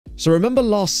So remember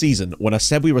last season when I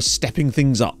said we were stepping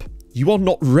things up? You are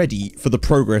not ready for the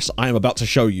progress I am about to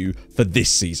show you for this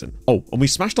season. Oh, and we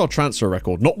smashed our transfer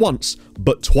record, not once,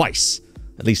 but twice.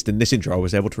 At least in this intro, I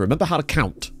was able to remember how to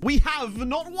count. We have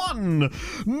not one,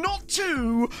 not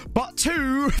two, but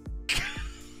two.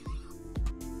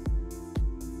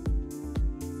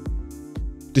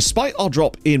 Despite our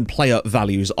drop in player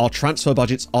values, our transfer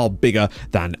budgets are bigger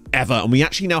than ever, and we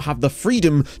actually now have the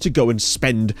freedom to go and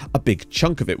spend a big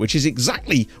chunk of it, which is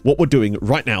exactly what we're doing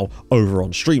right now over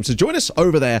on stream. So join us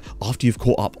over there after you've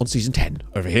caught up on Season 10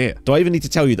 over here. Do I even need to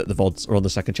tell you that the VODs are on the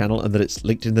second channel and that it's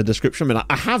linked in the description? I mean,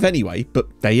 I have anyway, but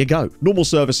there you go. Normal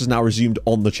service is now resumed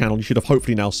on the channel. You should have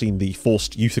hopefully now seen the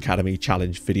Forced Youth Academy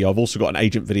Challenge video. I've also got an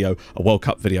agent video, a World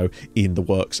Cup video in the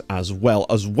works as well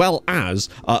as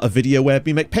a video where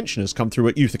we make pensioners come through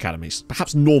at youth academies.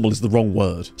 Perhaps normal is the wrong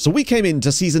word. So we came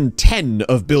into Season 10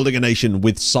 of Building a Nation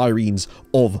with Sirens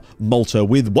of Malta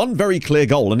with one very clear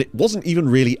goal, and it wasn't even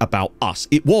really about us.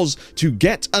 It was to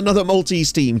get another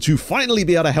Maltese team to finally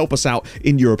be able to help us out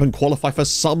in Europe and qualify for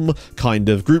some kind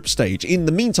of group stage. In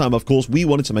the meantime, of course, we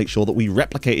wanted to make sure that we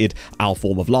replicated our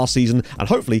form of last season and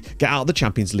hopefully get out of the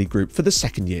Champions League group for the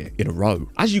second year in a row.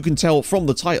 As you can tell from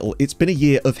the title, it's been a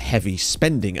year of heavy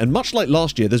spending, and much like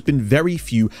last year, there's been very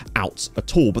few outs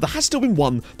at all, but there has still been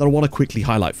one that I want to quickly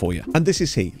highlight for you, and this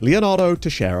is he, Leonardo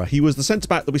Teixeira. He was the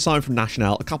centre-back that we signed from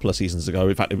Nacional a couple of seasons ago.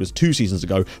 In fact, it was 2 seasons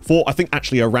ago for, I think,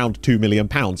 actually around £2 million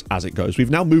as it goes. We've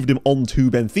now moved him on to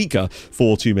Benfica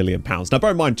for £2 million. Now,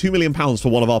 bear in mind, £2 million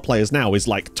for one of our players now is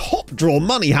like top draw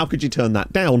money. How could you turn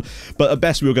that down? But at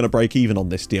best, we were going to break even on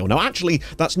this deal. Now, actually,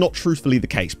 that's not truthfully the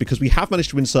case because we have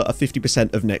managed to insert a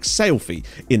 50% of next sale fee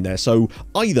in there. So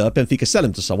either Benfica sell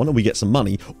him to someone and we get some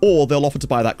money, or they'll offer to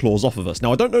buy that clause off of us.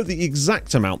 Now, I don't know the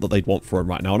exact amount that they'd want for him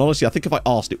right now, and honestly, I think if I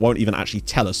asked, it won't even actually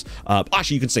tell us.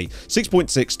 Actually, you can see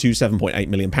 6.6 to 7.8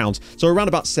 million pounds, so around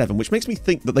about 7, which makes me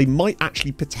think that they might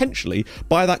actually potentially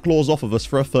buy that clause off of us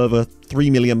for a further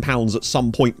 £3 million at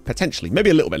some point, potentially, maybe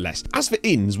a little bit less. As for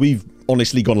ins, we've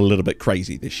honestly gone a little bit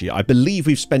crazy this year. I believe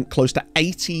we've spent close to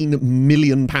 £18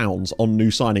 million on new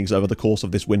signings over the course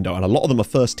of this window, and a lot of them are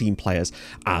first team players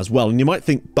as well. And you might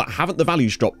think, but haven't the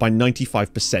values dropped by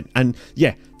 95%? And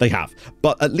yeah, they have.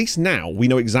 But at least now we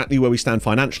know exactly where we stand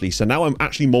financially. So now I'm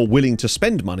actually more willing to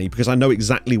spend money because I know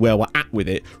exactly where we're at with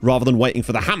it, rather than waiting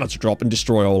for the hammer to drop and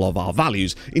destroy all of our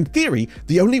values. In theory,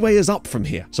 the only way is up from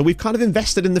here. So we've kind of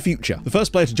invested in the future. The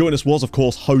first player to join us was, of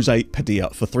course, Jose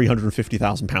Padilla for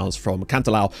 £350,000 from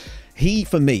Cantalao. He,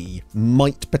 for me,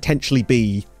 might potentially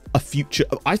be a future.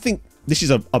 I think this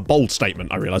is a bold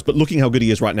statement, I realise, but looking how good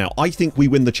he is right now, I think we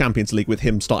win the Champions League with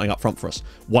him starting up front for us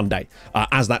one day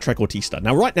as that trequartista.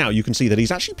 Now, right now, you can see that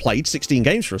he's actually played 16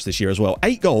 games for us this year as well.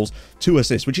 8 goals, 2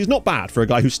 assists, which is not bad for a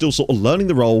guy who's still sort of learning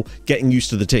the role, getting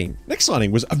used to the team. Next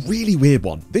signing was a really weird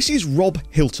one. This is Rob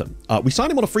Hilton. We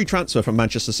signed him on a free transfer from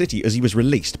Manchester City as he was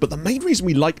released, but the main reason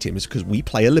we liked him is because we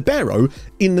play a libero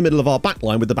in the middle of our back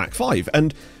line with the back 5,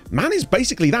 and man is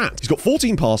basically that. He's got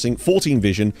 14 passing, 14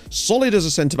 vision, solid as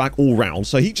a centre-back all round,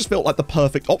 so he just felt like the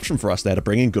perfect option for us there to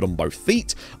bring in, good on both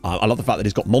feet. I love the fact that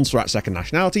he's got Montserrat second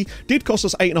nationality. Did cost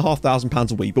us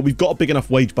 £8,500 a week, but we've got a big enough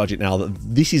wage budget now that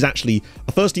this is actually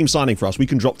a first-team signing for us. We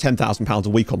can drop £10,000 a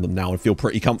week on them now and feel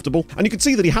pretty comfortable. And you can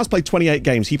see that he has played 28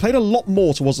 games. He played a lot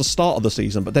more towards the start of the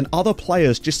season, but then other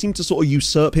players just seem to sort of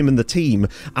usurp him in the team,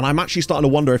 and I'm actually starting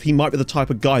to wonder if he might be the type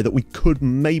of guy that we could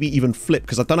maybe even flip,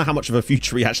 because I don't know how much of a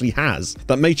future he actually has.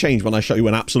 That may change when I show you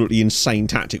an absolutely insane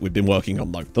tactic we've been working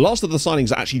on, though. The last of the signings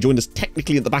that actually joined us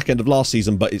technically at the back end of last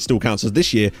season, but it still counts as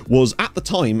this year, was at the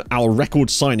time our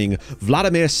record signing,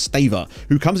 Vladimir Stava,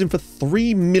 who comes in for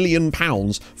 £3 million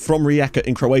from Rijeka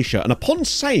in Croatia. And upon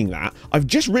saying that, I've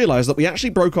just realised that we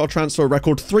actually broke our transfer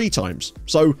record 3 times.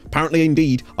 So apparently,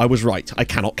 indeed, I was right. I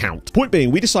cannot count. Point being,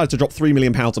 we decided to drop £3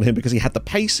 million on him because he had the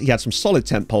pace, he had some solid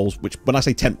tent poles, which when I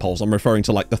say tent poles, I'm referring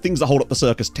to like the things that hold up the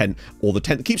circus tent, or the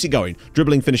tent that keeps it going.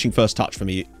 Dribbling, finishing, first touch for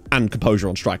me, and composure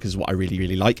on strikers is what I really,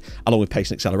 really like, along with pace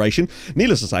and acceleration.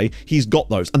 Needless to say, he's got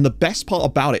those. And the best part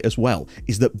about it as well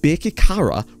is that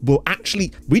Birkirkara will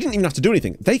actually, we didn't even have to do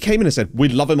anything. They came in and said,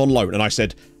 we'd love him on loan. And I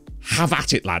said, have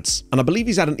at it, lads. And I believe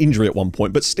he's had an injury at one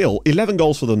point, but still 11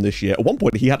 goals for them this year. At one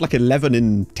point he had like 11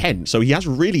 in 10, so he has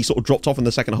really sort of dropped off in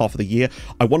the second half of the year.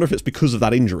 I wonder if it's because of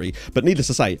that injury, but needless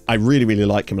to say, I really, really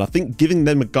like him, and I think giving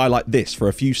them a guy like this for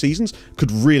a few seasons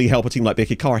could really help a team like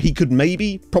Birkirkara. He could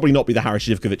probably not be the Haris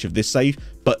Živkovic of this save,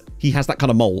 but he has that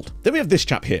kind of mold. Then we have this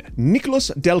chap here, Nicolas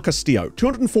Del Castillo,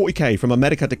 240k from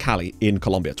America de Cali in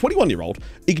Colombia, 21-year-old.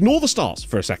 Ignore the stars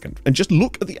for a second and just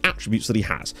look at the attributes that he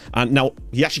has. And now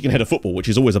he actually can head of football, which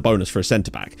is always a bonus for a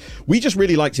centre-back. We just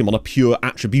really liked him on a pure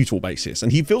attributable basis,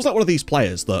 and he feels like one of these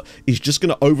players that is just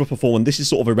going to overperform, and this is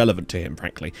sort of irrelevant to him,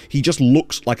 frankly. He just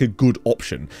looks like a good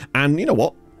option, and you know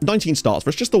what? 19 starts for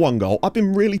us, just the 1 goal. I've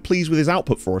been really pleased with his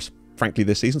output for us, frankly,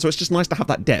 this season, so it's just nice to have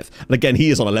that depth. And again, he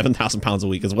is on £11,000 a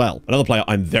week as well. Another player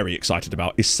I'm very excited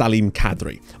about is Salim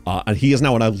Kadri, and he is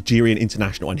now an Algerian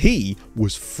international, and he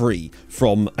was free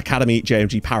from Academy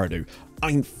JMG Paradou. I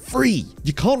mean, free.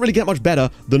 You can't really get much better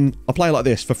than a player like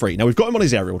this for free. Now, we've got him on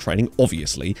his aerial training,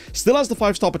 obviously. Still has the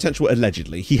 5-star potential,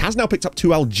 allegedly. He has now picked up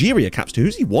 2 Algeria caps.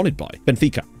 Who's he wanted by?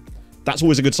 Benfica. That's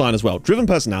always a good sign as well. Driven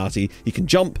personality, he can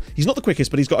jump. He's not the quickest,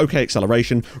 but he's got okay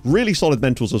acceleration. Really solid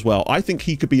mentals as well. I think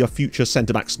he could be a future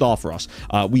centre-back star for us.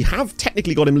 We have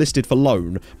technically got him listed for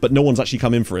loan, but no one's actually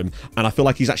come in for him. And I feel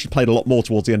like he's actually played a lot more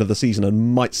towards the end of the season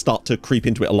and might start to creep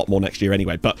into it a lot more next year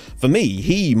anyway. But for me,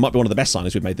 he might be one of the best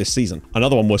signings we've made this season.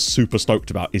 Another one we're super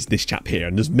stoked about is this chap here,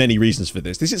 and there's many reasons for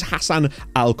this. This is Hassan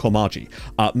Al-Komaji.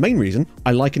 Main reason,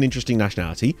 I like an interesting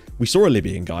nationality. We saw a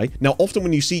Libyan guy. Now, often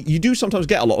when you do sometimes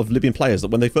get a lot of Libyan players that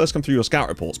when they first come through your scout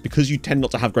reports, because you tend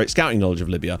not to have great scouting knowledge of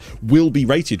Libya, will be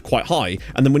rated quite high,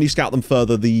 and then when you scout them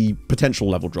further, the potential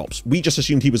level drops. We just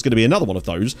assumed he was going to be another one of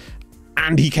those,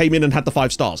 and he came in and had the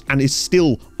 5 stars and is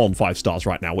still on 5 stars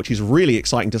right now, which is really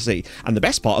exciting to see. And the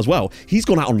best part as well, he's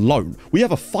gone out on loan. We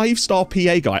have a 5-star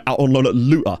PA guy out on loan at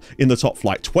Luta in the top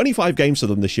flight. 25 games for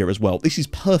them this year as well. This is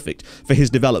perfect for his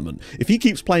development. If he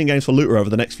keeps playing games for Luta over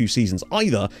the next few seasons,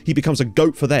 either he becomes a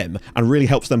GOAT for them and really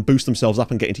helps them boost themselves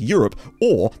up and get into Europe,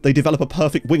 or they develop a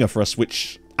perfect winger for us,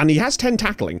 which... And he has 10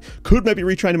 tackling. Could maybe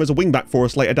retrain him as a wing-back for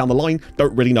us later down the line.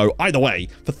 Don't really know. Either way,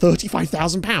 for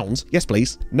 £35,000. Yes,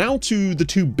 please. Now to the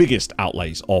 2 biggest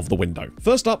outlays of the window.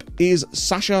 First up is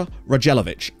Sasha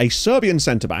Rajelovic, a Serbian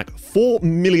centre-back. £4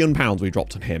 million we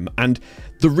dropped on him. And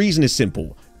the reason is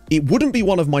simple. It wouldn't be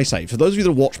one of my saves. For those of you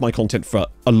that watch my content for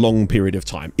a long period of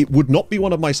time, it would not be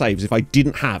one of my saves if I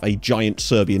didn't have a giant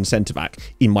Serbian centre-back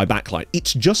in my backline.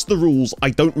 It's just the rules. I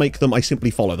don't make them. I simply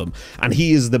follow them. And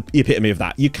he is the epitome of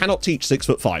that. You cannot teach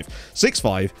 6'5".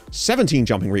 6'5", 17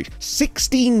 jumping reach,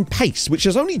 16 pace, which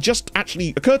has only just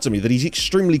actually occurred to me that he's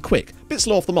extremely quick. A bit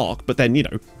slow off the mark, but then, you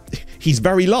know, he's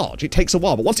very large. It takes a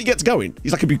while, but once he gets going,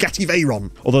 he's like a Bugatti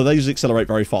Veyron. Although those accelerate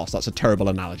very fast. That's a terrible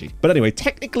analogy. But anyway,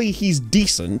 technically he's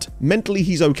decent. Mentally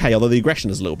he's okay, although the aggression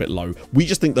is a little bit low. We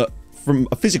just think that from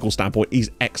a physical standpoint,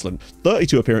 he's excellent.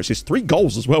 32 appearances, 3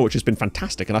 goals as well, which has been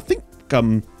fantastic. And I think I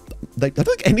don't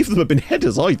think any of them have been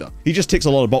headers either. He just ticks a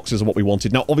lot of boxes of what we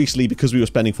wanted. Now, obviously, because we were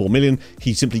spending 4 million,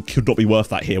 he simply could not be worth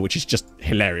that here, which is just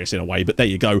hilarious in a way. But there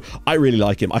you go. I really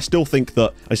like him. I still think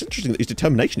that it's interesting that his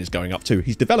determination is going up too.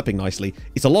 He's developing nicely.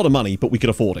 It's a lot of money, but we could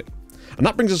afford it. And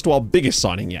that brings us to our biggest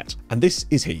signing yet. And this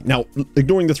is he. Now,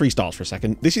 ignoring the 3 stars for a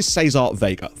second, this is Cesar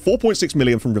Vega. 4.6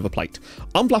 million from River Plate.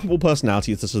 Unflappable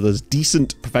personality, so there's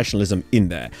decent professionalism in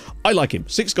there. I like him.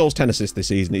 6 goals, 10 assists this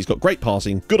season. He's got great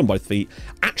passing, good on both feet.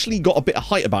 Actually got a bit of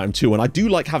height about him too. And I do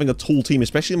like having a tall team,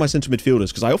 especially in my centre midfielders,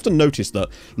 because I often notice that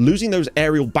losing those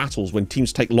aerial battles when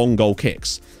teams take long goal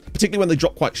kicks, particularly when they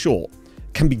drop quite short,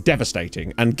 can be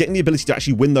devastating, and getting the ability to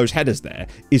actually win those headers there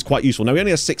is quite useful. Now, he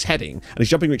only has 6 heading, and his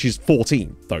jumping reach is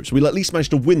 14, though, so we'll at least manage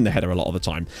to win the header a lot of the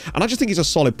time. And I just think he's a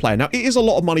solid player. Now, it is a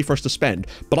lot of money for us to spend,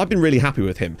 but I've been really happy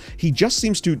with him. He just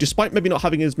seems to, despite maybe not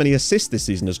having as many assists this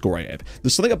season as Goreev,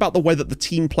 there's something about the way that the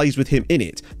team plays with him in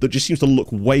it that just seems to look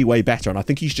way, way better, and I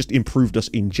think he's just improved us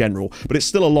in general. But it's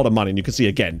still a lot of money, and you can see,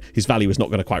 again, his value is not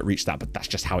going to quite reach that, but that's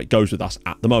just how it goes with us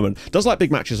at the moment. Does like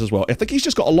big matches as well. I think he's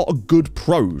just got a lot of good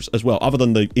pros as well, other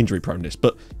than the injury prone.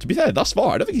 But to be fair, thus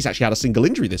far, I don't think he's actually had a single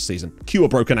injury this season. Cue a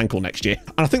broken ankle next year.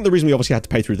 And I think the reason we obviously had to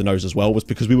pay through the nose as well was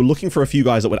because we were looking for a few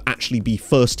guys that would actually be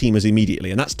first teamers immediately.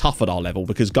 And that's tough at our level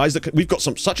because guys that we've got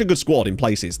such a good squad in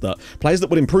places that players that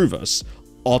would improve us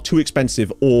are too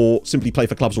expensive or simply play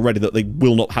for clubs already that they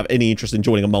will not have any interest in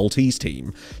joining a Maltese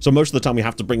team. So most of the time we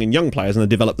have to bring in young players and then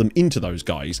develop them into those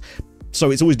guys. So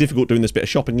it's always difficult doing this bit of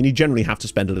shopping, and you generally have to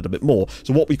spend a little bit more.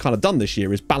 So what we've kind of done this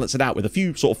year is balance it out with a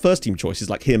few sort of first team choices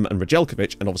like him and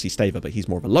Rajelkovic, and obviously Stava, but he's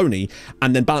more of a loanee,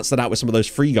 and then balance that out with some of those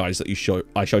free guys that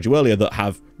I showed you earlier that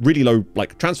have really low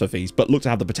like transfer fees, but look to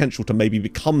have the potential to maybe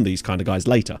become these kind of guys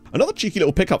later. Another cheeky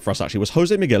little pickup for us actually was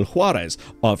Jose Miguel Juarez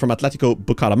from Atletico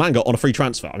Bucaramanga on a free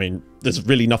transfer. I mean, there's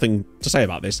really nothing to say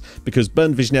about this because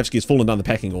Bernd Wisniewski has fallen down the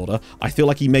pecking order. I feel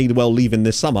like he may well leave in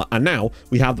this summer, and now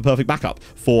we have the perfect backup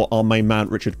for our main man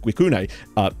Richard Guikune.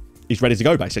 he's ready to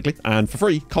go, basically. And for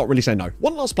free, can't really say no.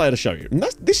 One last player to show you. And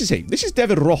this is he. This is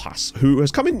David Rojas, who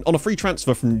has come in on a free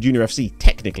transfer from Junior FC,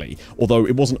 technically, although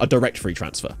it wasn't a direct free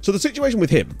transfer. So the situation with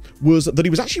him was that he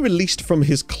was actually released from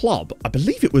his club. I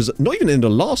believe it was not even in the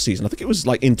last season. I think it was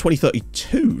like in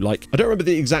 2032. Like, I don't remember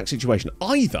the exact situation.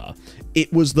 Either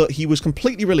it was that he was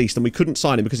completely released and we couldn't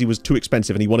sign him because he was too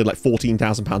expensive and he wanted like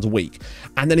 £14,000 a week.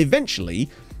 And then eventually,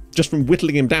 just from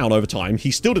whittling him down over time,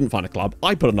 he still didn't find a club.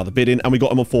 I put another bid in and we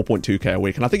got him on 4.2k a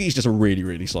week. And I think he's just a really,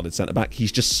 really solid centre-back.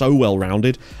 He's just so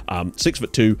well-rounded.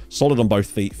 6'2", solid on both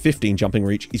feet, 15 jumping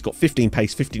reach. He's got 15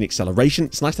 pace, 15 acceleration.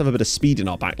 It's nice to have a bit of speed in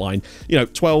our back line. You know,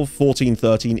 12, 14,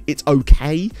 13. It's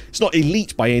okay. It's not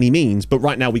elite by any means, but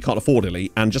right now we can't afford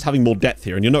elite. And just having more depth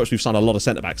here, and you'll notice we've signed a lot of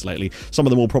centre-backs lately. Some of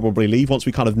them will probably leave once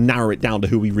we kind of narrow it down to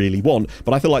who we really want.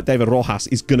 But I feel like David Rojas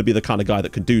is going to be the kind of guy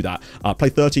that can do that.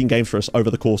 Played 13 games for us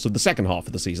over the course of the second half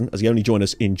of the season, as he only joined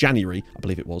us in January. I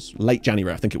believe it was late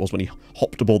January. I think it was when he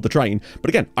hopped aboard the train. But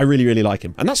again, I really, really like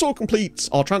him. And that sort of completes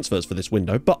our transfers for this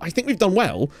window. But I think we've done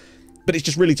well. But it's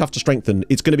just really tough to strengthen.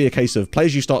 It's going to be a case of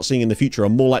players you start seeing in the future are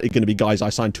more likely going to be guys I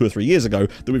signed 2 or 3 years ago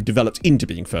that we've developed into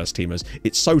being first teamers.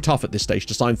 It's so tough at this stage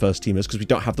to sign first teamers because we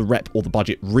don't have the rep or the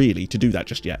budget really to do that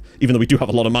just yet, even though we do have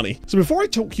a lot of money. So before I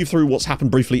talk you through what's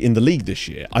happened briefly in the league this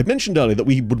year, I mentioned earlier that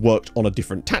we would work on a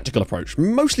different tactical approach,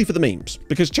 mostly for the memes,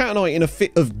 because Chat and I, in a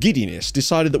fit of giddiness,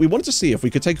 decided that we wanted to see if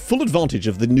we could take full advantage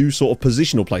of the new sort of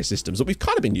positional play systems that we've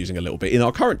kind of been using a little bit in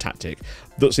our current tactic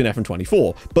that's in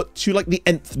FM24, but to like the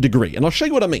nth degree. And I'll show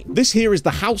you what I mean. This here is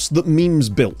the house that memes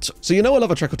built. So you know I love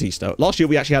a trequartista. Last year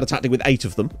we actually had a tactic with 8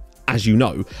 of them, as you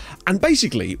know. And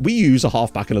basically, we use a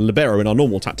halfback and a libero in our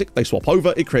normal tactic. They swap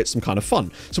over, it creates some kind of fun.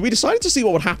 So we decided to see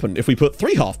what would happen if we put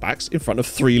 3 halfbacks in front of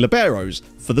 3 liberos,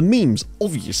 for the memes,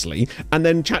 obviously. And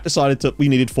then Chat decided that we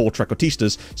needed 4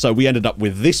 trequartistas, so we ended up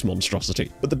with this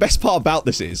monstrosity. But the best part about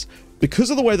this is,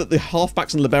 because of the way that the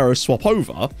halfbacks and liberos swap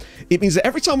over, it means that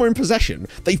every time we're in possession,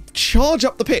 they charge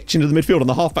up the pitch into the midfield and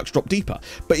the halfbacks drop deeper.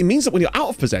 But it means that when you're out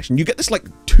of possession, you get this like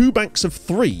 2 banks of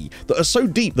 3 that are so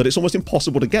deep that it's almost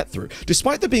impossible to get through.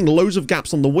 Despite there being loads of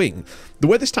gaps on the wing, the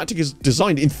way this tactic is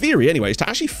designed, in theory anyway, is to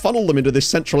actually funnel them into this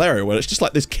central area where it's just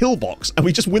like this kill box and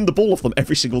we just win the ball off them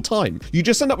every single time. You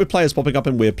just end up with players popping up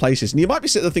in weird places, and you might be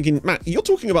sitting there thinking, Matt, you're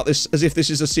talking about this as if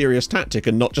this is a serious tactic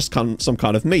and not just some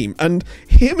kind of meme. And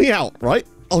hear me out, right?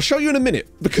 I'll show you in a minute,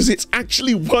 because it's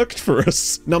actually worked for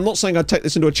us. Now, I'm not saying I'd take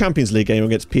this into a Champions League game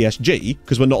against PSG,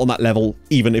 because we're not on that level,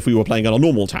 even if we were playing on a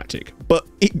normal tactic. But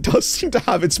it does seem to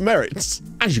have its merits.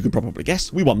 As you can probably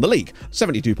guess, we won the league.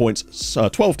 72 points,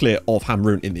 12 clear of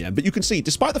Hamrun in the end. But you can see,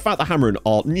 despite the fact that Hamrun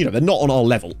are, you know, they're not on our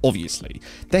level, obviously,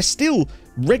 they're still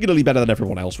regularly better than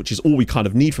everyone else, which is all we kind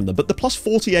of need from them. But the plus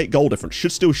 48 goal difference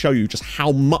should still show you just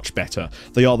how much better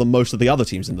they are than most of the other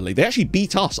teams in the league. They actually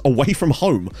beat us away from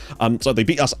home. So they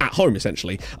beat us at home,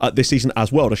 essentially, this season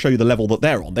as well, to show you the level that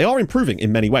they're on. They are improving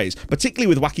in many ways, particularly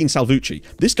with Joaquin Salvucci.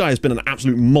 This guy has been an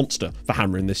absolute monster for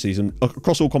Hamrun this season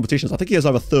across all competitions. I think he has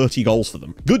over 30 goals for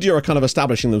them. Goodyear are kind of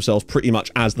establishing themselves pretty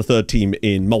much as the 3rd team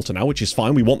in Malta now, which is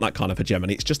fine. We want that kind of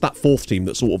hegemony. It's just that 4th team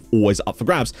that's sort of always up for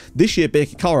grabs. This year,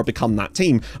 Birkirkara become that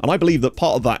team, and I believe that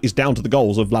part of that is down to the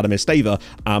goals of Vladimir Stava,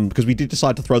 because we did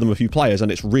decide to throw them a few players,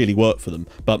 and it's really worked for them.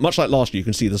 But much like last year, you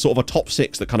can see there's sort of a top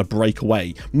 6 that kind of break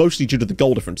away, mostly due to the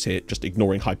goal difference here, just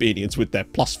ignoring Hibernians with their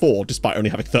plus 4, despite only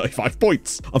having 35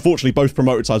 points. Unfortunately, both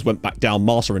promoted sides went back down,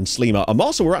 Marsa and Slima. And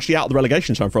Marsa were actually out of the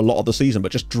relegation zone for a lot of the season,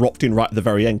 but just dropped in right at the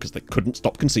very end because they couldn't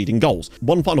stop conceding goals.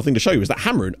 One final thing to show you is that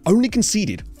Hamrun only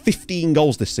conceded 15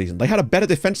 goals this season. They had a better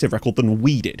defensive record than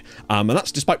we did, and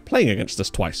that's despite playing against us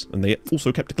twice, and they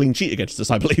also kept a clean sheet against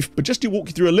us, I believe. But just to walk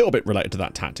you through a little bit related to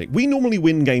that tactic, we normally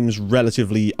win games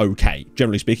relatively okay.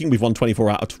 Generally speaking, we've won 24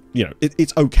 out of, you know,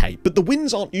 it's okay, but the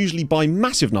wins aren't usually by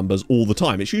massive numbers all the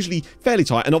time. It's usually fairly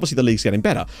tight, and obviously the league's getting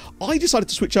better. I decided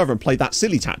to switch over and play that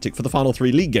silly tactic for the final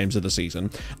 3 league games of the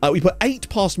season. We put 8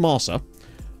 past Marsa,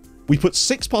 we put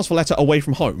 6 past Valletta away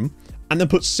from home, and then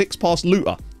put 6 past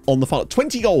Luta on the final.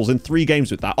 20 goals in 3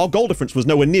 games with that. Our goal difference was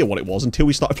nowhere near what it was until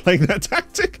we started playing that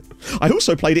tactic. I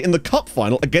also played it in the cup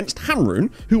final against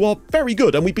Hamrun, who are very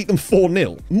good, and we beat them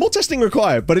 4-0. More testing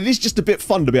required, but it is just a bit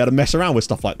fun to be able to mess around with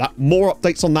stuff like that. More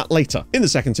updates on that later. In the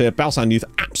second tier, Balsan Youth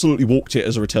absolutely walked it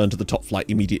as a return to the top flight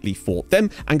immediately for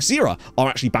them, and Xira are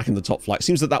actually back in the top flight. It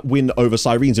seems that that win over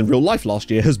Sirens in real life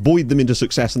last year has buoyed them into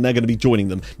success, and they're going to be joining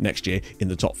them next year in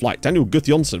the top flight. Daniel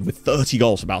Gudjonsson with 30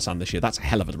 goals for Balsan this year. That's a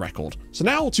hell of a record. So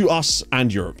now to us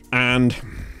and Europe, and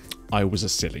I was a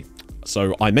silly.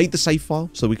 So I made the save file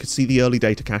so we could see the early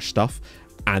data cache stuff,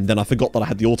 and then I forgot that I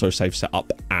had the autosave set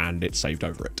up and it saved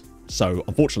over it. So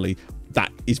unfortunately,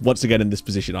 that is once again in this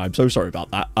position. I'm so sorry about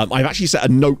that. I've actually set a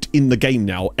note in the game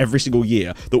now every single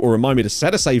year that will remind me to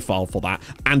set a save file for that,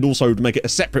 and also to make it a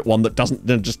separate one that doesn't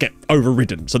then just get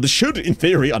overridden. So this should, in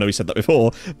theory, I know we said that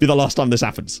before, be the last time this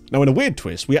happens. Now, in a weird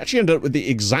twist, we actually ended up with the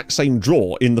exact same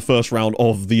draw in the first round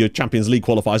of the Champions League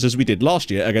qualifiers as we did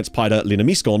last year against Paide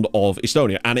Linnamiskond of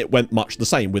Estonia, and it went much the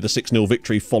same, with a 6-0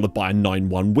 victory followed by a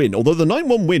 9-1 win, although the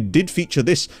 9-1 win did feature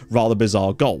this rather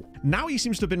bizarre goal. Now he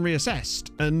seems to have been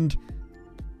reassessed, and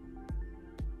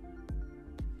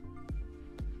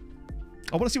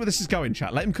I want to see where this is going,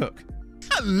 chat. Let him cook.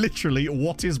 Literally,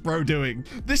 what is bro doing?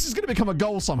 This is going to become a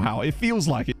goal somehow. It feels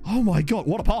like it. Oh my god,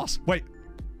 what a pass. Wait.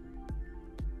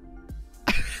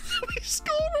 We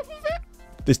score off of it.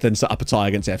 This then set up a tie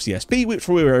against FCSB, which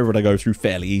we were able to go through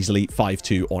fairly easily,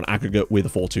 5-2 on aggregate with a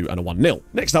 4-2 and a 1-0.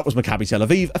 Next up was Maccabi Tel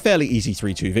Aviv, a fairly easy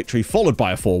 3-2 victory, followed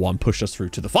by a 4-1, pushed us through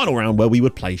to the final round where we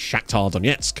would play Shakhtar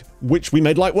Donetsk, which we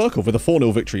made light work of with a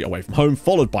 4-0 victory away from home,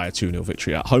 followed by a 2-0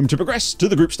 victory at home to progress to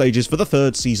the group stages for the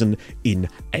third season in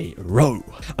a row.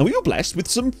 And we were blessed with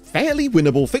some fairly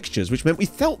winnable fixtures, which meant we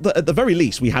felt that at the very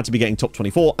least we had to be getting top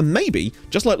 24, and maybe,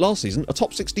 just like last season, a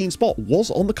top 16 spot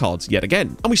was on the cards yet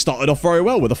again. And we started off very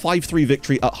well with a 5-3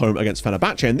 victory at home against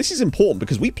Fenerbahce, and this is important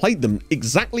because we played them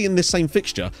exactly in this same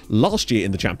fixture last year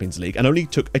in the Champions League and only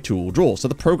took a 2-2 draw, so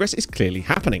the progress is clearly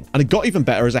happening. And it got even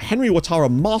better as a Henry Watara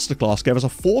masterclass gave us a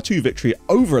 4-2 victory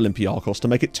over Olympiacos to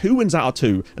make it 2 wins out of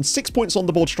 2, and 6 points on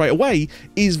the board straight away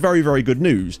is very, very good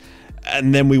news.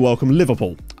 And then we welcome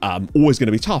Liverpool. Always going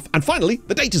to be tough. And finally,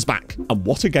 the data's back. And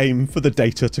what a game for the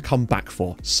data to come back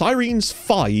for. Sirens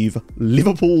 5,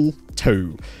 Liverpool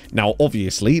 2. Now,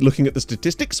 obviously, looking at the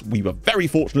statistics, we were very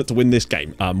fortunate to win this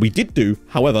game. We did do,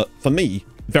 however, for me,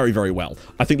 very, very well.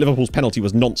 I think Liverpool's penalty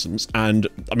was nonsense, and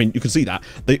I mean, you can see that.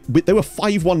 They were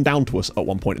 5-1 down to us at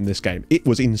one point in this game. It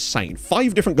was insane.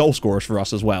 5 different goal scorers for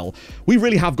us as well. We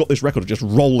really have got this record of just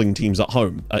rolling teams at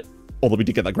home. Although we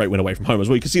did get that great win away from home as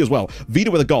well. You can see as well,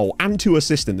 Vida with a goal and 2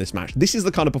 assists in this match. This is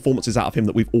the kind of performances out of him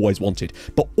that we've always wanted.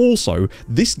 But also,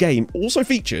 this game also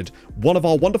featured one of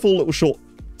our wonderful little short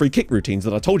free kick routines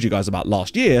that I told you guys about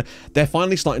last year. They're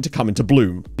finally starting to come into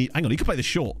bloom. Hang on, he can play this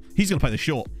short. He's going to play this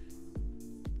short.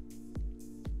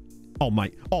 Oh,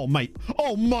 mate. Oh, mate.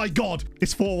 Oh, my God.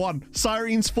 It's 4-1.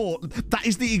 Sirens 4. That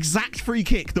is the exact free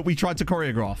kick that we tried to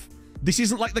choreograph. This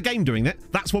isn't like the game doing it.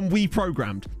 That's when we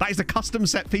programmed. That is a custom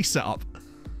set piece setup.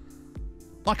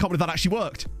 I can't believe that actually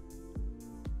worked.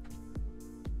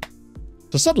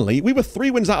 So suddenly, we were 3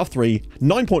 wins out of 3,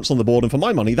 9 points on the board, and for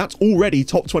my money, that's already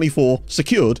top 24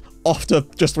 secured after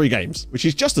just 3 games, which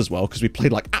is just as well because we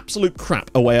played like absolute crap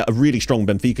away at a really strong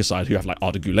Benfica side who have like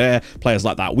Arda Güler, players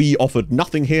like that. We offered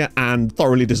nothing here and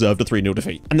thoroughly deserved a 3-0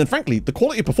 defeat. And then frankly, the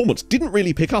quality of performance didn't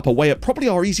really pick up away at probably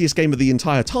our easiest game of the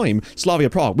entire time, Slavia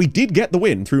Prague. We did get the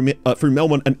win through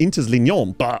Melbourne and Inter's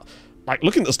Lignon, but like,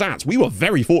 looking at the stats, we were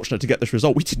very fortunate to get this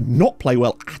result. We did not play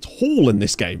well at all in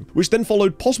this game, which then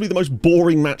followed possibly the most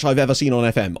boring match I've ever seen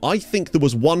on FM. I think there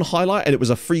was one highlight, and it was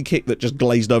a free kick that just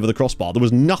glazed over the crossbar. There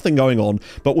was nothing going on,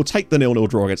 but we'll take the 0-0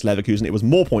 draw against Leverkusen. It was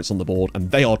more points on the board, and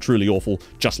they are truly awful,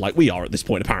 just like we are at this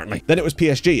point, apparently. Then it was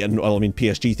PSG, and, well, I mean,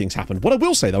 PSG things happened. What I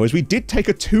will say, though, is we did take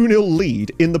a 2-0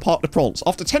 lead in the Parc des Princes.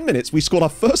 After 10 minutes, we scored our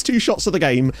first 2 shots of the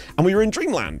game, and we were in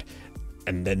dreamland.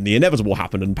 And then the inevitable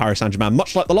happened, and Paris Saint-Germain,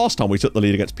 much like the last time we took the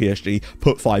lead against PSG,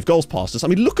 put 5 goals past us. I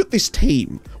mean, look at this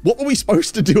team. What were we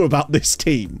supposed to do about this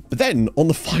team? But then, on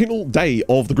the final day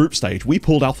of the group stage, we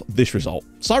pulled off this result.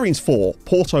 Sirens 4,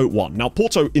 Porto 1. Now,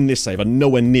 Porto in this save are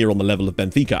nowhere near on the level of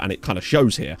Benfica, and it kind of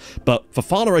shows here. But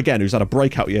Fofana again, who's had a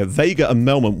breakout year, Vega and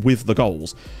Melman with the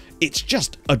goals. It's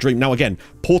just a dream. Now, again,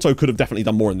 Porto could have definitely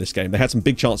done more in this game. They had some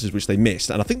big chances which they missed,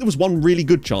 and I think there was one really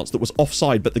good chance that was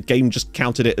offside, but the game just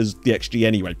counted it as the XG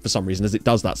anyway, for some reason, as it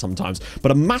does that sometimes. But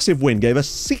a massive win gave us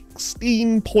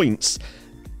 16 points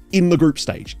in the group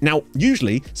stage. Now,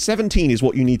 usually, 17 is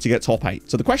what you need to get top 8.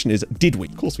 So the question is, did we?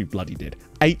 Of course we bloody did.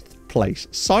 8th place.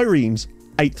 Sirens,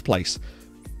 8th place.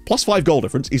 Plus 5 goal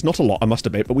difference is not a lot, I must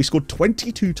admit, but we scored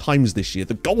 22 times this year.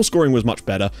 The goal scoring was much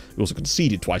better. We also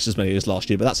conceded twice as many as last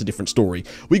year, but that's a different story.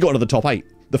 We got into the top 8.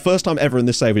 The first time ever in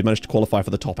this save we managed to qualify for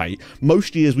the top 8.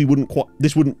 Most years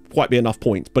this wouldn't quite be enough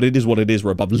points, but it is what it is.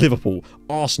 We're above Liverpool,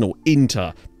 Arsenal,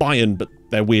 Inter, Bayern, but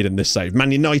they're weird in this save. Man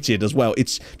United as well.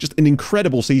 It's just an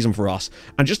incredible season for us.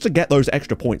 And just to get those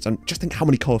extra points, and just think how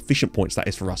many coefficient points that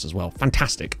is for us as well.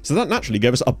 Fantastic. So that naturally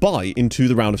gave us a bye into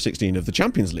the round of 16 of the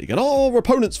Champions League. And our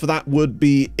opponents for that would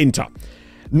be Inter.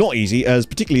 Not easy, as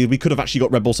particularly we could have actually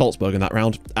got Red Bull Salzburg in that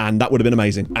round, and that would have been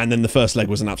amazing. And then the first leg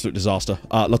was an absolute disaster.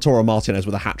 Lautaro Martinez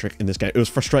with a hat-trick in this game. It was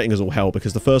frustrating as all hell,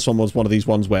 because the first one was one of these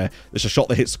ones where there's a shot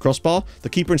that hits the crossbar. The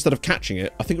keeper, instead of catching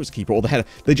it, I think it was the keeper or the header,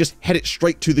 they just head it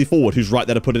straight to the forward who's right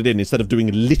there to put it in, instead of doing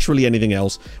literally anything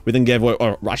else. We then gave away,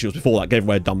 or actually it was before that, gave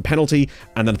away a dumb penalty,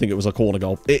 and then I think it was a corner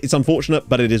goal. It's unfortunate,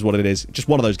 but it is what it is. Just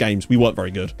one of those games. We weren't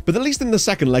very good. But at least in the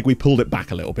second leg, we pulled it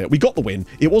back a little bit. We got the win.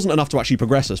 It wasn't enough to actually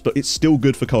progress us, but it's still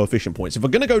good for coefficient points. If we're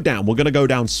going to go down, we're going to go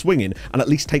down swinging and at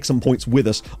least take some points with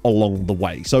us along the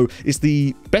way. So it's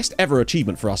the best ever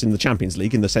achievement for us in the Champions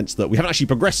League, in the sense that we haven't actually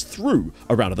progressed through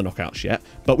a round of the knockouts yet,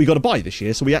 but we got a bye this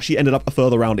year, so we actually ended up a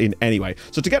further round in anyway.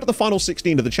 So to get to the final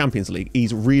 16 of the Champions League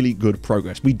is really good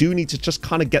progress. We do need to just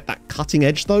kind of get that cutting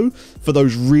edge, though, for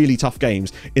those really tough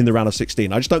games in the round of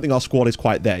 16. I just don't think our squad is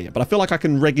quite there yet, but I feel like I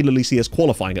can regularly see us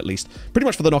qualifying, at least pretty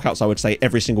much for the knockouts, I would say,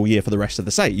 every single year for the rest of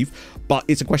the save. But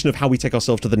it's a question of how we take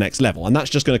ourselves to the next level, and that's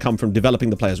just going to come from developing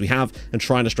the players we have and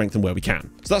trying to strengthen where we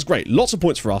can. So that's great. Lots of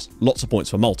points for us, lots of points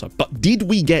for Malta. But did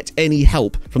we get any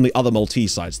help from the other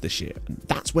Maltese sides this year? And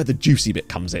that's where the juicy bit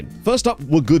comes in. First up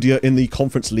were Goodyear in the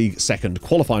Conference League second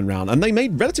qualifying round, and they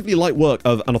made relatively light work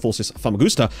of Anaforsis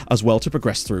Famagusta as well to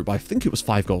progress through by, I think it was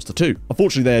 5-2.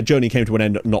 Unfortunately, their journey came to an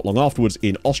end not long afterwards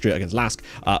in Austria against Lask.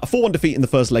 A 4-1 defeat in the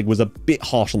first leg was a bit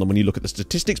harsh on them when you look at the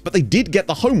statistics, but they did get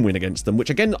the home win against them, which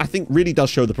again I think really does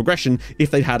show the progression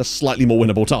if they'd had a slightly more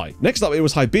winnable tie. Next up, it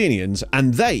was Hibernians,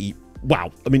 and they...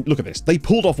 wow, I mean, look at this. They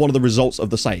pulled off one of the results of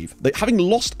the save. Having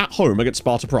lost at home against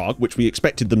Sparta Prague, which we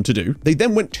expected them to do, they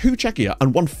then went to Czechia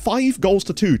and won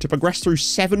 5-2 to progress through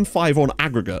 7-5 on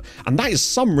aggregate. And that is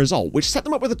some result, which set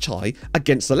them up with a tie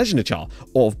against the Lezničar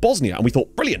of Bosnia. And we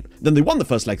thought, brilliant. Then they won the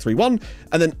first leg 3-1,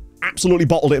 and then absolutely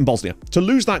bottled it in Bosnia. To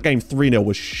lose that game 3-0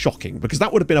 was shocking, because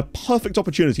that would have been a perfect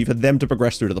opportunity for them to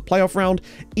progress through to the playoff round.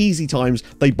 Easy times.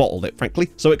 They bottled it, frankly.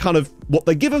 So it kind of, what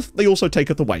they giveth, they also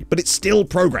taketh away. But it's still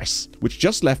progress, which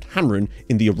just left Hamrun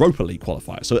in the Europa League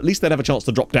qualifier. So at least they'd have a chance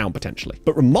to drop down potentially.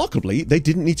 But remarkably, they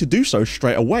didn't need to do so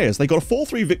straight away, as they got a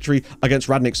 4-3 victory against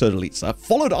Radnik Srdelica,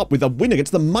 followed up with a win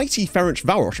against the mighty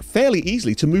Ferencváros fairly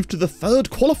easily to move to the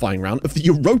third qualifying round of the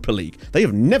Europa League. They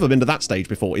have never been to that stage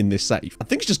before in this save. And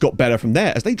things just got better from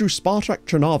there, as they drew Spartak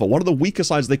Trnava, one of the weaker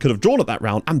sides they could have drawn at that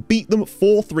round, and beat them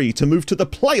 4-3 to move to the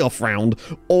playoff round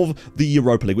of the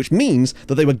Europa League, which means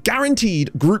that they were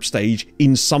guaranteed group stage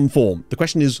in some form. The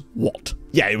question is, what?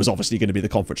 Yeah, it was obviously going to be the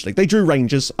Conference League. They drew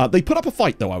Rangers. They put up a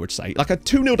fight, though, I would say. Like a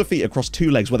 2-0 defeat across 2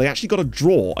 legs where they actually got a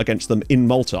draw against them in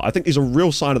Malta. I think is a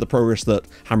real sign of the progress that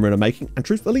Hamrun are making. And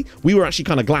truthfully, we were actually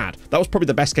kind of glad. That was probably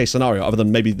the best case scenario, other than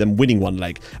maybe them winning 1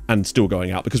 leg and still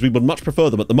going out, because we would much prefer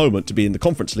them at the moment to be in the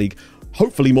Conference League.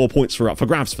 Hopefully more points are up for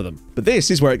grabs for them. But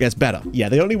this is where it gets better. Yeah,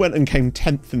 they only went and came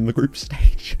 10th in the group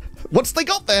stage. Once they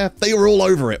got there, they were all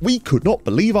over it. We could not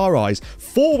believe our eyes.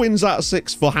 4 wins out of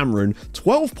 6 for Hamrun,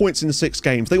 12 points in 6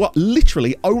 games. They were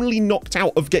literally only knocked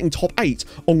out of getting top 8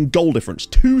 on goal difference,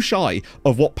 2 shy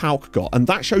of what PAOK got. And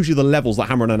that shows you the levels that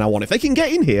Hamrun are now on. If they can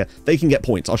get in here, they can get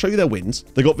points. I'll show you their wins.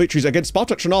 They got victories against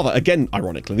Spartak Trnava, again,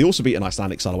 ironically. They also beat an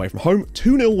Icelandic side away from home.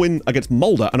 2-0 win against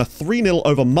Molde, and a 3-0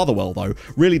 over Motherwell, though,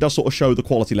 really does sort of show the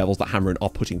quality levels that Hamrun are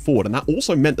putting forward. And that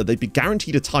also meant that they'd be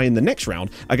guaranteed a tie in the next round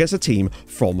against a team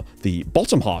from the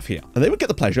bottom half here, and they would get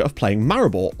the pleasure of playing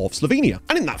Maribor of Slovenia.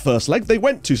 And in that first leg, they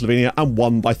went to Slovenia and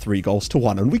won by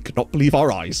 3-1, and we could not believe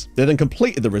our eyes. They then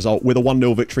completed the result with a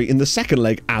 1-0 victory in the second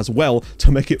leg as well,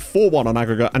 to make it 4-1 on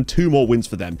aggregate and 2 more wins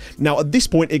for them. Now, at this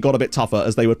point, it got a bit tougher,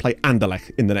 as they would play Anderlecht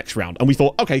in the next round, and we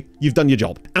thought, okay, you've done your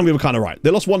job. And we were kind of right.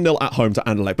 They lost 1-0 at home to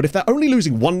Anderlecht, but if they're only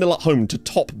losing 1-0 at home to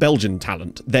top Belgian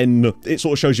talent, then it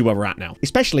sort of shows you where we're at now.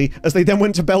 Especially as they then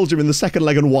went to Belgium in the second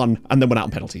leg and won, and then went out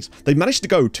on penalties. They managed to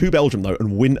go to Belgium, though,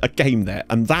 and win a game there,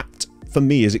 and that for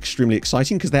me is extremely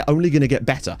exciting, because they're only going to get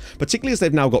better, particularly as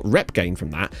they've now got rep gain from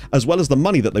that, as well as the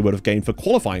money that they would have gained for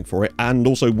qualifying for it and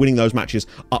also winning those matches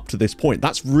up to this point.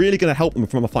 That's really going to help them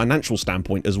from a financial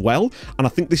standpoint as well, and I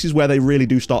think this is where they really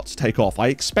do start to take off. I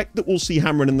expect that we'll see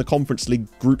Hamrun in the Conference League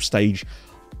group stage,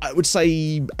 I would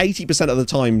say 80% of the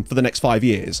time for the next 5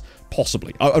 years,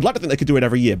 possibly. I'd like to think they could do it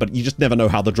every year, but you just never know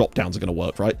how the drop downs are going to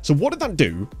work, right? So what did that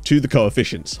do to the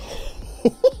coefficients?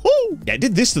 Yeah, it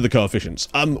did this to the coefficients.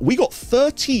 We got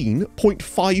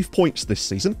 13.5 points this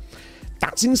season.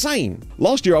 That's insane.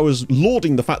 Last year, I was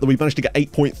lauding the fact that we managed to get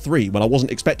 8.3 when I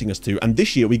wasn't expecting us to, and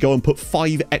this year we go and put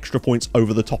 5 extra points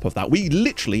over the top of that. We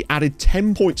literally added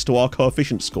 10 points to our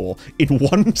coefficient score in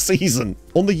 1 season.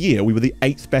 On the year, we were the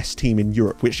 8th best team in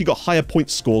Europe. We actually got higher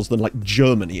point scores than like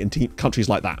Germany and countries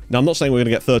like that. Now, I'm not saying we're going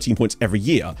to get 13 points every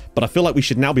year, but I feel like we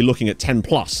should now be looking at 10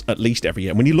 plus at least every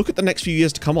year. And when you look at the next few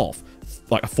years to come off,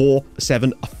 like a 4, a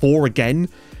 7, a 4 again,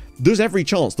 there's every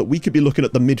chance that we could be looking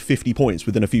at the mid 50 points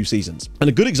within a few seasons. And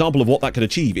a good example of what that could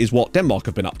achieve is what Denmark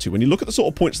have been up to. When you look at the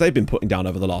sort of points they've been putting down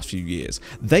over the last few years,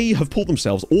 they have pulled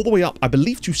themselves all the way up, I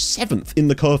believe, to 7th in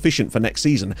the coefficient for next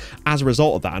season as a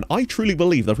result of that. And I truly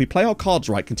believe that if we play our cards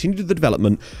right, continue the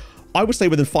development, I would say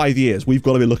within 5 years, we've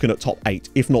got to be looking at top 8,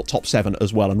 if not top 7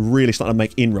 as well, and really starting to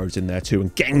make inroads in there too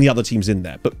and getting the other teams in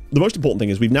there. But the most important thing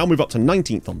is we've now moved up to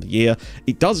 19th on the year.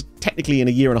 It does technically in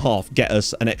a year and a half get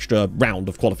us an extra round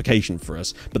of qualification for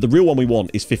us, but the real one we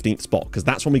want is 15th spot, because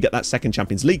that's when we get that second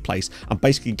Champions League place and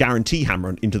basically guarantee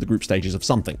hammering into the group stages of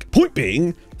something. Point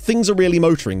being, things are really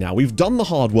motoring now. We've done the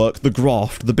hard work, the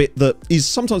graft, the bit that is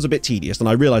sometimes a bit tedious, and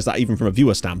I realize that even from a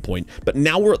viewer standpoint, but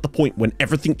now we're at the point when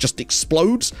everything just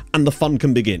explodes and the fun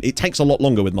can begin. It takes a lot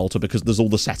longer with Malta because there's all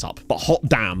the setup, but hot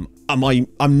damn,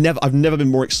 I've never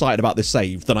been more excited about this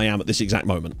save than I am at this exact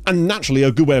moment. And naturally,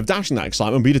 a good way of dashing that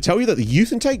excitement would be to tell you that the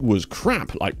youth intake was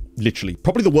crap, like literally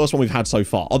probably the worst one we've had so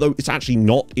far, although it's actually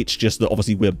not. It's just that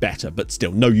obviously we're better, but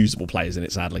still no usable players in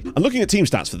it, sadly. And looking at team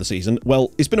stats for the season,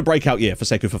 well, it's been a breakout year for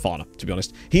Sekou Fofana, to be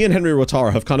honest. He and Henry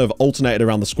Ouattara have kind of alternated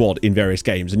around the squad in various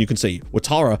games, and you can see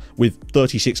Ouattara with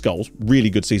 36 goals, really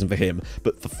good season for him,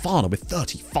 but Fofana with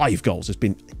 35 goals has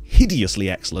been hideously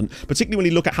excellent, particularly when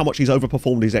you look at how much he's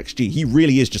overperformed his XG. He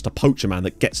really is just a poacher, man,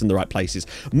 that gets in the right places.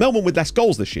 Melbourne with less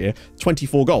goals this year,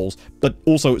 24 goals, but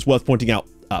also it's worth pointing out,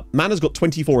 man has got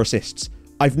 24 assists.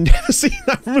 I've never seen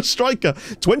that from a striker.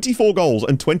 24 goals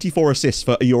and 24 assists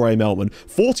for Ayore Melman.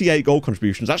 48 goal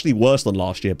contributions, actually worse than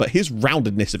last year, but his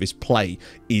roundedness of his play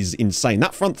is insane.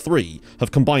 That front three have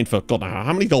combined for, God,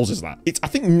 how many goals is that? It's, I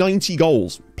think, 90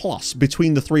 goals plus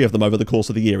between the three of them over the course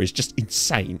of the year is just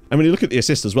insane. And when you look at the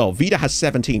assists as well, Vida has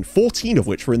 17, 14 of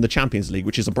which were in the Champions League,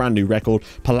 which is a brand new record.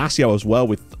 Palacio as well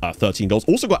with 13 goals.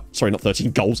 Also got, sorry, not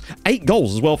 13 goals, 8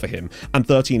 goals as well for him and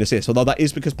 13 assists, although that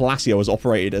is because Palacio has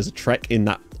operated as a Trek in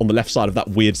that on the left side of that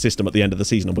weird system at the end of the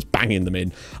season and was banging them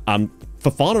in.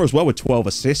 Fofana as well with 12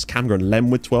 assists, Camgra and Lem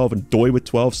with 12, and Doi with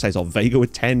 12, Cesar Vega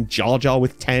with 10, Jar Jar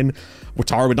with 10,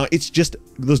 Ouattara with 9. It's just,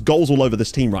 there's goals all over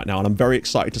this team right now, and I'm very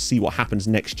excited to see what happens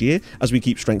next year as we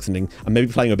keep strengthening and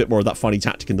maybe playing a bit more of that funny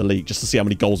tactic in the league just to see how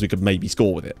many goals we could maybe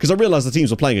score with it. Because I realise the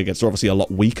teams we're playing against are obviously a lot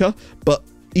weaker, but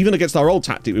even against our old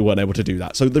tactic, we weren't able to do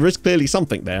that. So there is clearly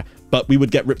something there, but we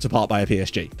would get ripped apart by a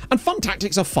PSG. And fun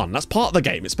tactics are fun. That's part of the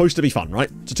game. It's supposed to be fun, right?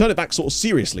 To turn it back sort of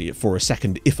seriously for a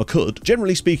second, if I could,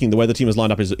 generally speaking, the way the team is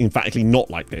lined up is emphatically not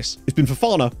like this. It's been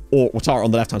Fofana or Ouattara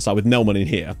on the left-hand side with Melman in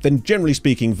here. Then generally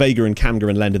speaking, Vega and Camga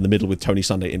and Lend in the middle with Tony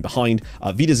Sunday in behind.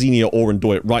 Vidazinha or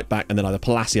Ndoye at right back, and then either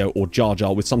Palacio or Jar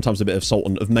Jar with sometimes a bit of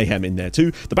Sultan of Mayhem in there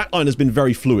too. The back line has been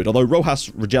very fluid, although Rojas,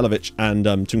 Rajelovic and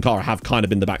Tunkara have kind of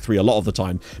been the back three a lot of the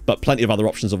time, but plenty of other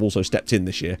options have also stepped in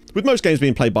this year. With most games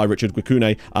being played by Richard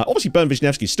Gwikune, obviously Bernd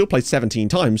Wisniewski still played 17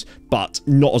 times, but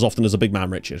not as often as a big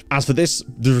man Richard. As for this,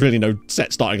 there's really no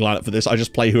set starting lineup for this. I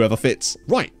just play whoever fits.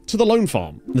 Right, to the loan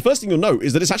farm. And the first thing you'll note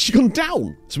is that it's actually gone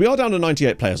down. So we are down to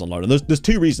 98 players on loan, and there's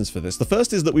two reasons for this. The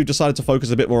first is that we've decided to focus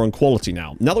a bit more on quality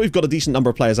now. Now that we've got a decent number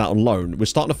of players out on loan, we're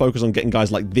starting to focus on getting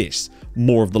guys like this,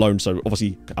 more of the loan. So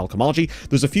obviously Al Kamaji.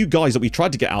 There's a few guys that we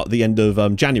tried to get out at the end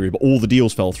of January, but all the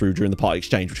deals fell through during the part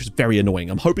exchange, which was very annoying.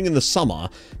 I'm hoping in the summer,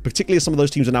 particularly as some of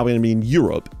those teams are now going to be in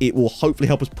Europe, it will hopefully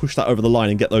help us push that over the line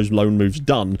and get those loan moves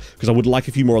done, because I would like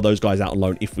a few more of those guys out on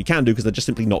loan if we can do, because they're just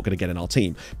simply not going to get in our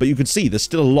team. But you can see there's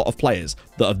still a lot of players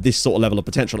that have this sort of level of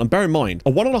potential. And bear in mind,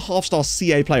 a 1.5-star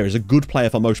CA player is a good player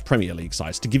for most Premier League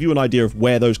sides, to give you an idea of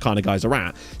where those kind of guys are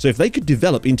at. So if they could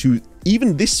develop into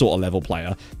even this sort of level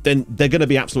player, then they're going to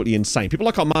be absolutely insane. People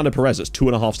like Armando Perez, that's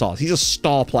 2.5 stars. He's a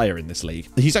star player in this league.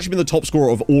 He's actually been the top scorer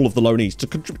of all of the loanees. To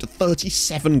contribute to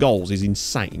 37 goals is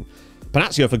insane.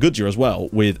 Panazzo for Goodyear as well,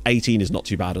 with 18 is not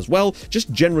too bad as well.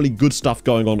 Just generally good stuff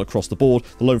going on across the board.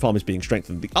 The loan farm is being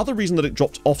strengthened. The other reason that it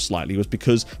dropped off slightly was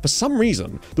because, for some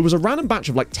reason, there was a random batch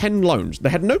of like 10 loans. They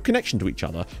had no connection to each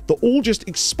other. That all just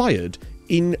expired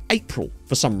in April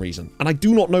for some reason, and I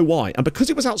do not know why. And because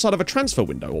it was outside of a transfer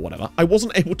window or whatever, I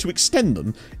wasn't able to extend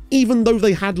them, even though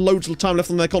they had loads of time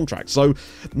left on their contract. So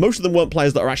most of them weren't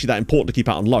players that are actually that important to keep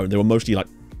out on loan. They were mostly like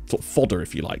sort of fodder,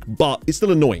 if you like, but it's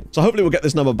still annoying. So hopefully we'll get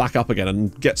this number back up again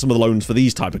and get some of the loans for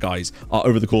these type of guys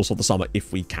over the course of the summer,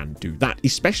 if we can do that,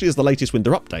 especially as the latest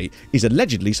winter update is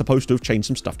allegedly supposed to have changed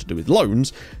some stuff to do with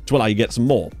loans to allow you to get some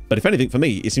more. But if anything, for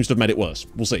me, it seems to have made it worse.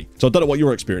 We'll see. So I don't know what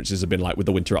your experiences have been like with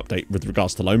the winter update with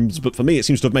regards to loans, but for me, it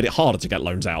seems to have made it harder to get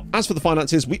loans out. As for the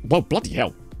finances, well, bloody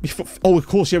hell. Oh, of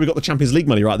course, yeah, we got the Champions League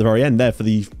money right at the very end there for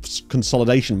the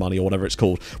consolidation money or whatever it's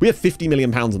called. We have £50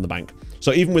 million in the bank.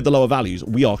 So even with the lower values,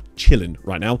 we are chilling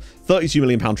right now. £32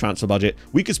 million transfer budget.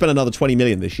 We could spend another 20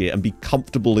 million this year and be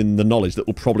comfortable in the knowledge that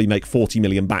we'll probably make 40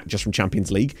 million back just from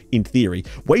Champions League, in theory.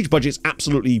 Wage budget's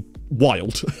absolutely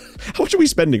wild. How much are we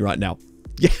spending right now?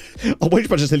 Yeah, our wage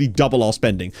budget is nearly double our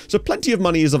spending, so plenty of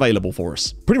money is available for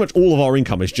us. Pretty much all of our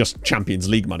income is just Champions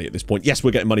League money at this point. Yes,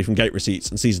 we're getting money from gate receipts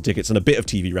and season tickets and a bit of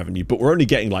TV revenue, but we're only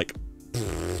getting like,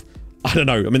 I don't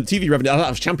know. I mean, TV revenue, that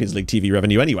was Champions League TV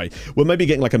revenue anyway. We're maybe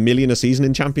getting like $1 million a season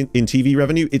in TV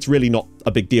revenue. It's really not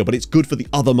a big deal, but it's good for the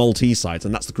other Maltese sides,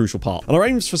 and that's the crucial part. And our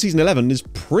aims for season 11 is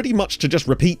pretty much to just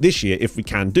repeat this year if we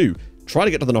can do. Try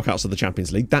to get to the knockouts of the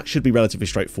Champions League. That should be relatively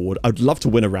straightforward. I'd love to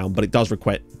win a round, but it does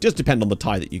depend on the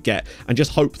tie that you get. And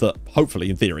just hope that, hopefully,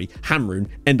 in theory, Hamrun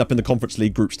end up in the Conference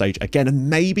League group stage again. And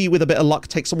maybe with a bit of luck,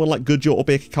 take someone like Goodyaw or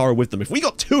Birkirkara with them. If we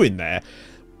got 2 in there,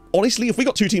 honestly, if we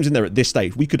got 2 teams in there at this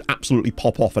stage, we could absolutely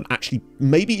pop off and actually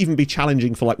maybe even be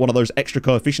challenging for like one of those extra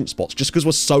coefficient spots just because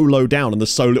we're so low down and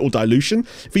there's so little dilution.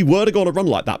 If we were to go on a run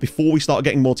like that before we start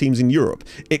getting more teams in Europe,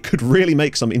 it could really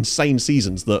make some insane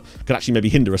seasons that could actually maybe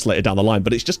hinder us later down the line.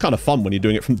 But it's just kind of fun when you're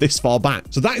doing it from this far back.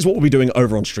 So that is what we'll be doing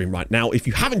over on stream right now. If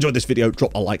you have enjoyed this video,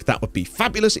 drop a like. That would be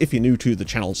fabulous. If you're new to the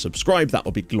channel, subscribe. That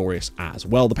would be glorious as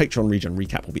well. The Patreon region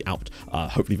recap will be out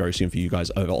hopefully very soon for you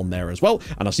guys over on there as well.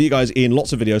 And I'll see you guys in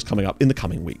lots of videos coming up in the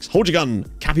coming weeks. Hold your gun,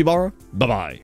 Capybara. Bye-bye.